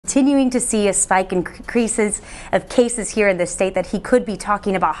continuing to see a spike in increases of cases here in the state that he could be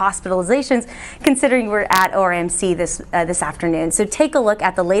talking about hospitalizations, considering we're at ORMC this afternoon. So take a look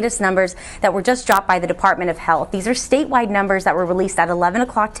at the latest numbers that were just dropped by the Department of Health. These are statewide numbers that were released at 11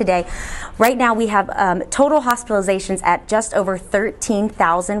 o'clock today. Right now we have total hospitalizations at just over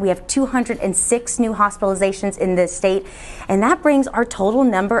 13,000. We have 206 new hospitalizations in this state, and that brings our total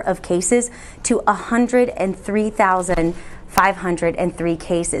number of cases to 103,503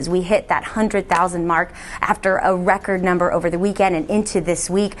 cases. We hit that 100,000 mark after a record number over the weekend and into this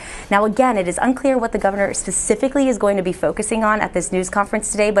week. Now again, it is unclear what the governor specifically is going to be focusing on at this news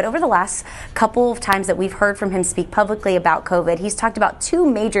conference today, but over the last couple of times that we've heard from him speak publicly about COVID, he's talked about two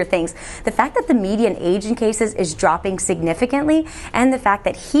major things. The fact that the median age in cases is dropping significantly, and the fact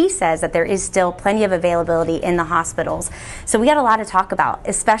that he says that there is still plenty of availability in the hospitals. So we got a lot to talk about,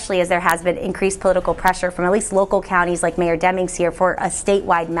 especially as there has been increased political pressure from at least local counties like Mayor Demings here for a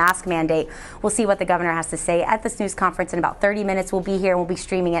statewide mask mandate. We'll see what the governor has to say at this news conference in about 30 minutes. We'll be here and we'll be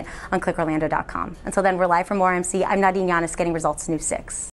streaming it on clickorlando.com. Until then, we're live from ORMC. I'm Nadine Yanis, getting Results News 6.